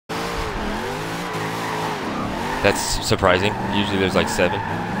That's surprising. Usually there's like 7.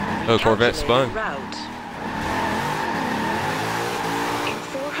 Oh, Corvette spun.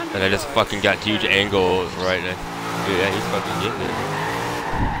 And I just fucking got huge angle right now. Dude, yeah, he's fucking getting it.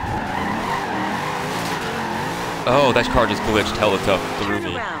 Oh, that car just glitched hella tough through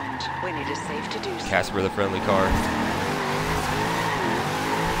me. Casper, the friendly car.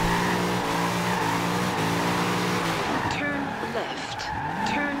 Turn left.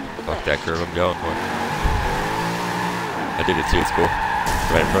 Turn Fuck that curve, I'm going for it. I did it too, it's cool.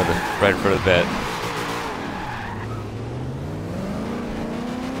 Right in front of the vet.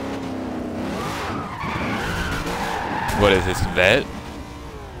 What is this, vet?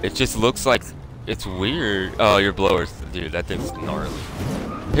 It just looks like it's weird. Oh, your blowers, dude, that thing's gnarly.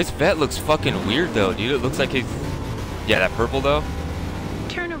 His vet looks fucking weird though, dude. It looks like he's, yeah, that purple though.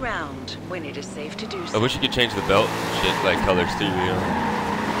 Turn around when it is safe to do so. I wish you could change the belt and shit, like colors too, you know.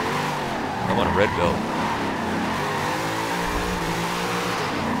 I want a red belt.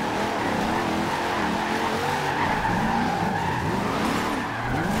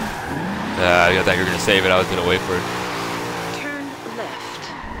 I thought you were gonna save it. I was gonna wait for it. Turn left.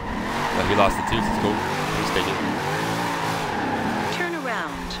 Oh, he lost the tooth. It's cool. Just take it. Turn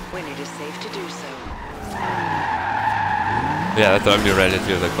around when it is safe to do so. Yeah, that's what I'm doing right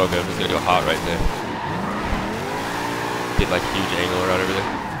into. Like, fuck it, I'm just gonna go hot right there. Get like huge angle around everything.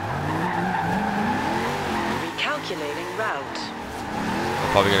 Recalculating route. I'm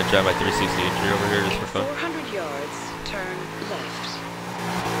probably gonna try my 360 entry over here just for fun. 400 yards. Turn left.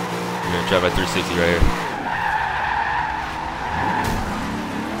 I'm gonna try my 360 right here.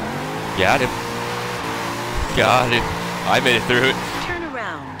 Got it. Got it. I made it through it. Turn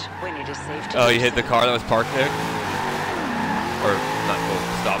around when it is safe to Oh, do you hit so. the car that was parked there? Or not, well,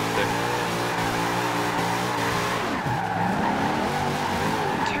 stop it there.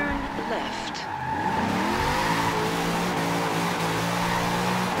 Turn left.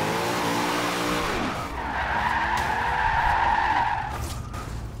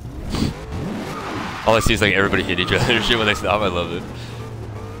 All I see is like everybody hit each other and shit when they stop. I love it.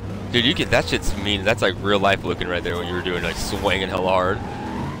 Dude, you get that shit's mean. That's like real life looking right there when you were doing like swinging hell hard.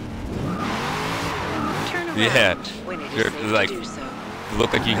 Turn around Yeah. when it is You're safe like, to do so.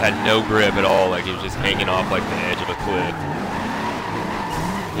 looked like you had no grip at all. Like you was just hanging off like the edge of a cliff.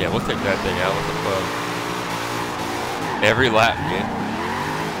 Yeah, we'll take that thing out. What the fuck? Every lap, man.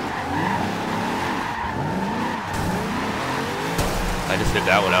 I just hit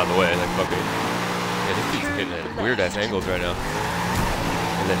that one out of the way. Like fuck it. Yeah, this dude's hitting at weird ass angles right now.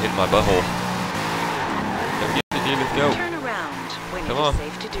 And then hitting my butthole. Come get it, dude. Let's go. Turn around when Come it on. is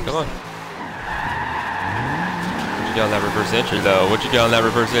safe to do Come on. so. What you got on that reverse entry though? What you got on that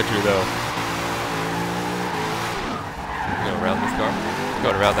reverse entry though? Going around this car?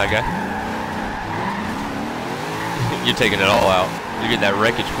 Going around that guy? You're taking it all out. You're getting that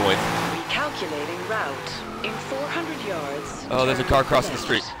wreckage point. Recalculating route. In 400 yards. Oh, there's a car crossing the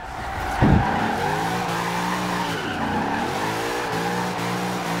street.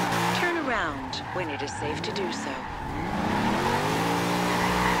 Turn around when it is safe to do so.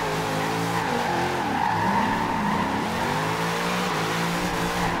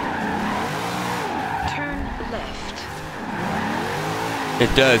 Turn left. It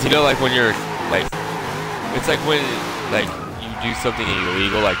does. You know, like when you're like, it's like when like you do something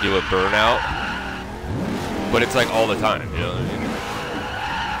illegal, like do a burnout, but it's like all the time. You know what I mean?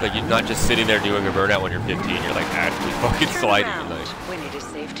 Like you're not just sitting there doing a burnout when you're 15. You're like actually fucking Turn sliding. around Like, when it is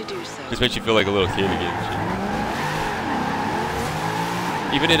safe to do so. just makes you feel like a little kid again. and shit.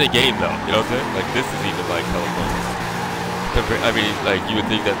 Even in a game though, you know what I'm saying? Like this is even like hella fun. I mean, like you would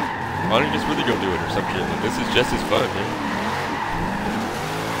think that why don't you just really go do it or some shit? Like, this is just as fun, man.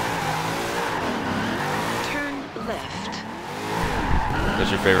 Turn left.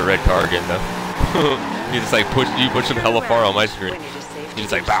 That's your favorite red car again, though. You just like push him hella far on my screen. When it is safe You to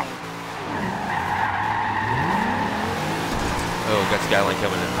just like do bow. so. Oh, got Skyline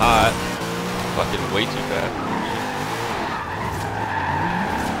coming in hot. Fucking way too fast.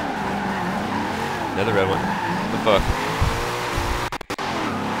 Another red one. What the fuck?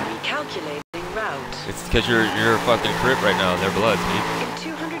 Recalculating route. It's because you're a fucking crip right now in their blood, dude.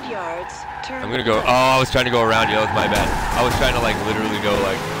 In 200 yards, turn I'm gonna go. left. Oh, I was trying to go around you. That was my bad. I was trying to like literally go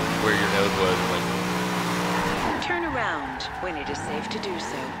like where your nose was. Like, Turn around when it is safe to do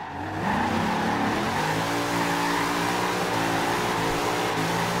so.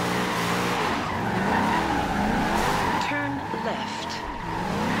 Turn left.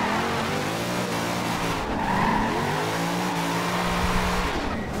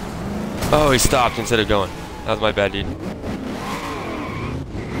 oh, he stopped instead of going. That was my bad, dude. I'm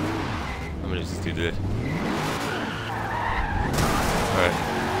gonna just do this. Alright,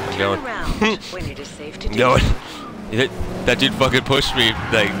 I'm Turn going. around when it is safe to I'm do going. so. That dude fucking pushed me.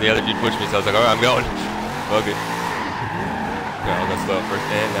 Like, the other dude pushed me, so I was like, alright, I'm going. Fuck it. Okay, I'll go slow first,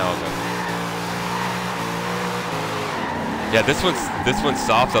 and now I'll go. Yeah, this one's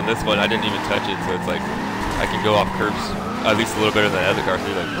soft on this one. I didn't even touch it, so it's like I can go off curbs at least a little better than the other car. So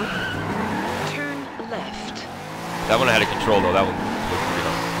like, Turn left. that one I had to control though. That one was, you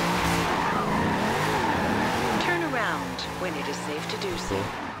know. Turn around when it is safe to do so.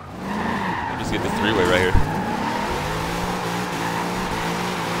 I'll just get this three-way right here.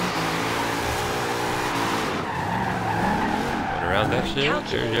 Going around that shit.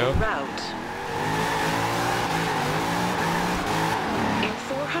 There you go. Route. In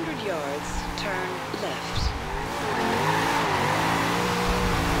 400 yards, turn left.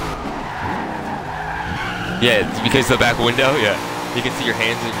 Yeah, it's because the back window. Yeah, you can see your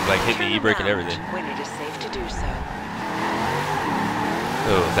hands and like hitting the e-brake and Turn everything. around when it is safe to do so.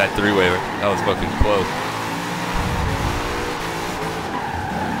 Oh, that three-way. That was fucking close.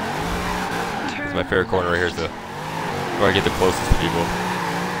 It's my favorite corner right here. So where I get the closest to people.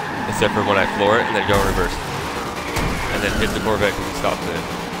 Except for when I floor it and then go in reverse. And then hit the Corvette because it stops it.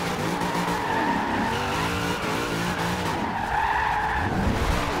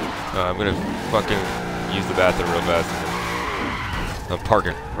 I'm gonna fucking use the bathroom real fast. I'm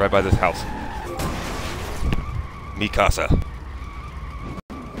parking right by this house. Mi casa.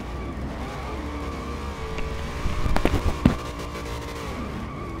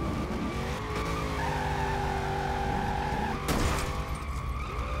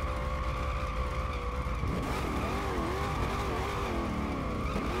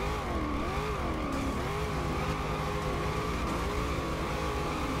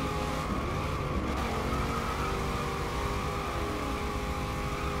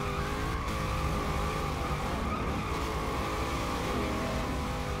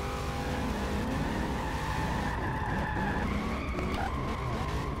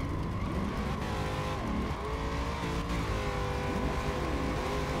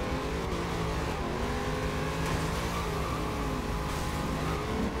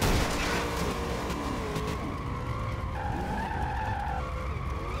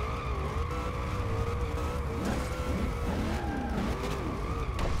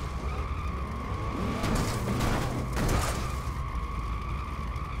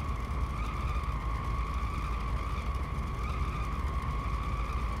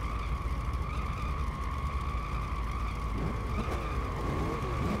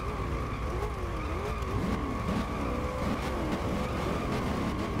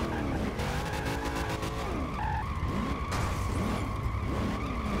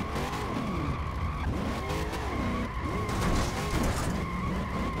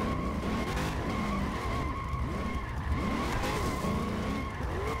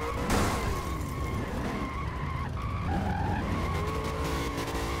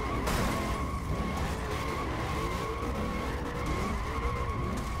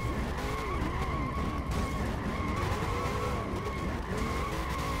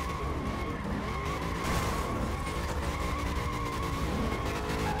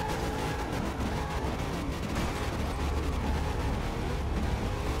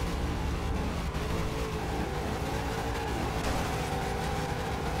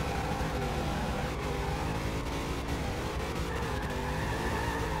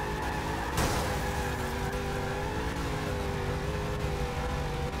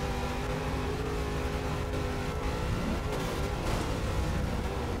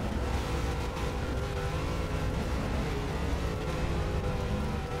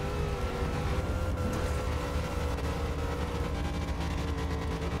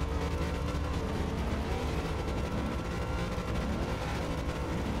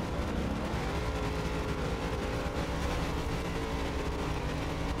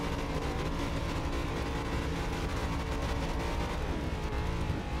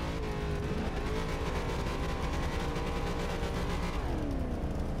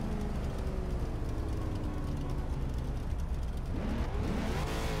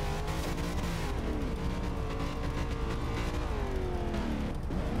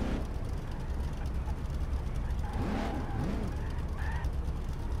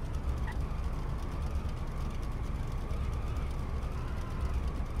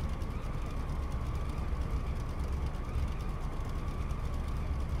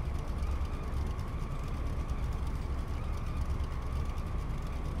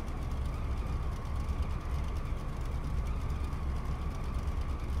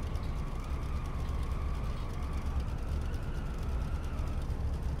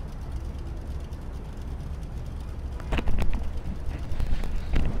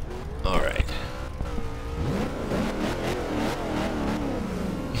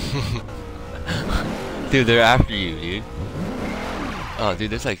 Dude, they're after you, dude. Oh,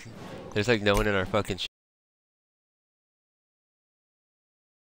 dude, there's like no one in our fucking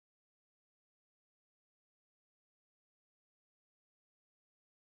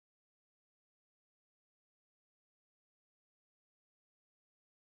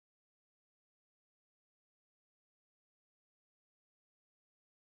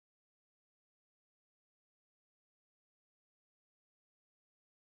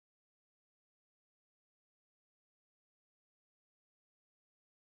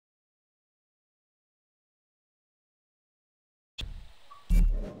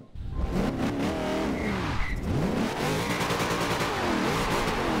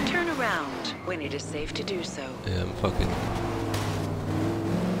Turn around when it is safe to do so. Yeah, I'm fucking.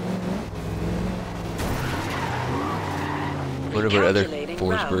 What about other Calculating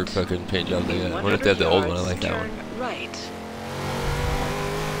Forsberg route. fucking paint jobs they In got? What if they have the old one? I 100 like that yards, one. turn right.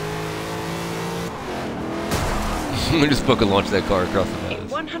 We just fucking launch that car across the In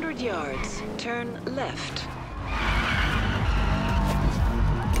pass. 100 yards, turn left.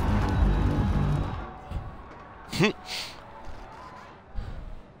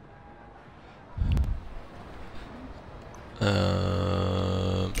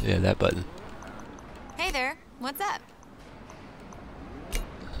 Yeah, that button. Hey there, what's up?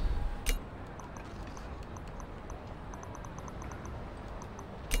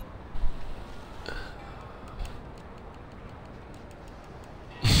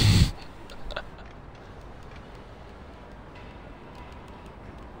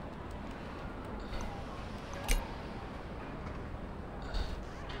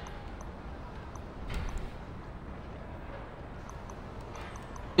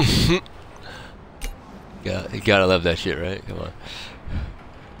 Yeah, you gotta love that shit, right? Come on.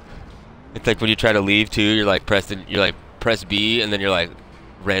 It's like when you try to leave too, you're like press B, and then you're like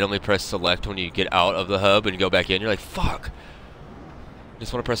randomly press select when you get out of the hub and you go back in. You're like, fuck. I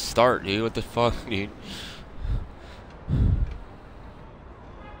just want to press start, dude. What the fuck, dude?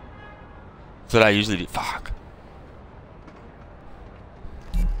 That's what I usually do. Fuck.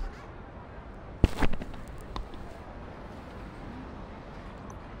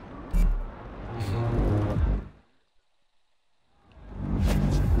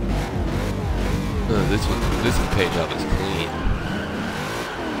 This paint job is clean.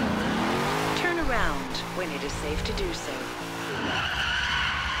 Turn around when it is safe to do so.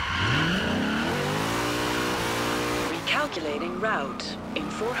 Recalculating route. In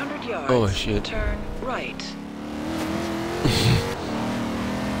 400 yards, Oh, shit. turn right.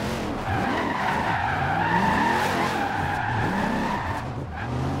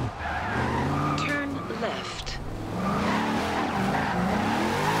 Turn left.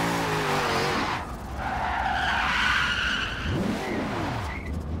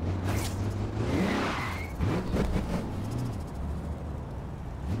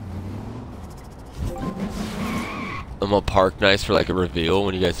 I'm gonna park nice for like a reveal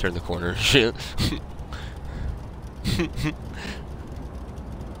when you guys turn the corner and shit.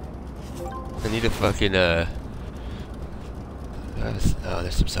 I need a fucking oh,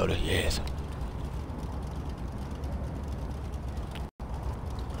 there's some soda, yes.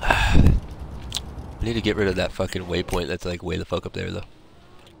 I need to get rid of that fucking waypoint that's like way the fuck up there though.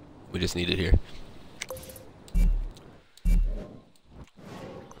 We just need it here.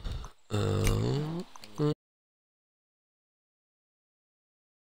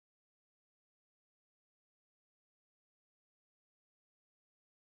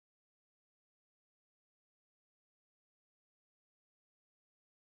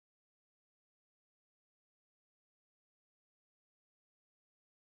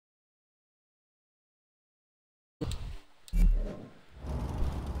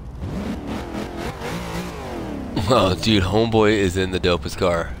 Oh, dude, homeboy is in the dopest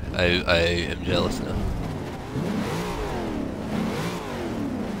car. I am jealous now.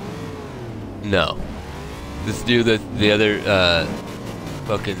 No. This dude, the other,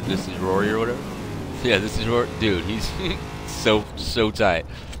 fucking, this is Rory or whatever? Yeah, this is Rory. Dude, he's so tight.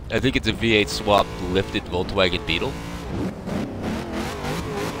 I think it's a V8 swap lifted Volkswagen Beetle.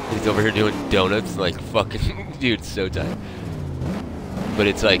 He's over here doing donuts, like, fucking, dude, so tight. But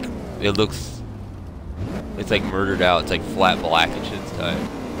it's like, it looks... It's like murdered out. It's like flat black and shit's tight.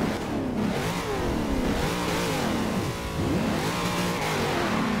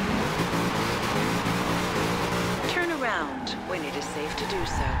 Turn around when it is safe to do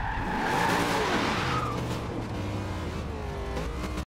so.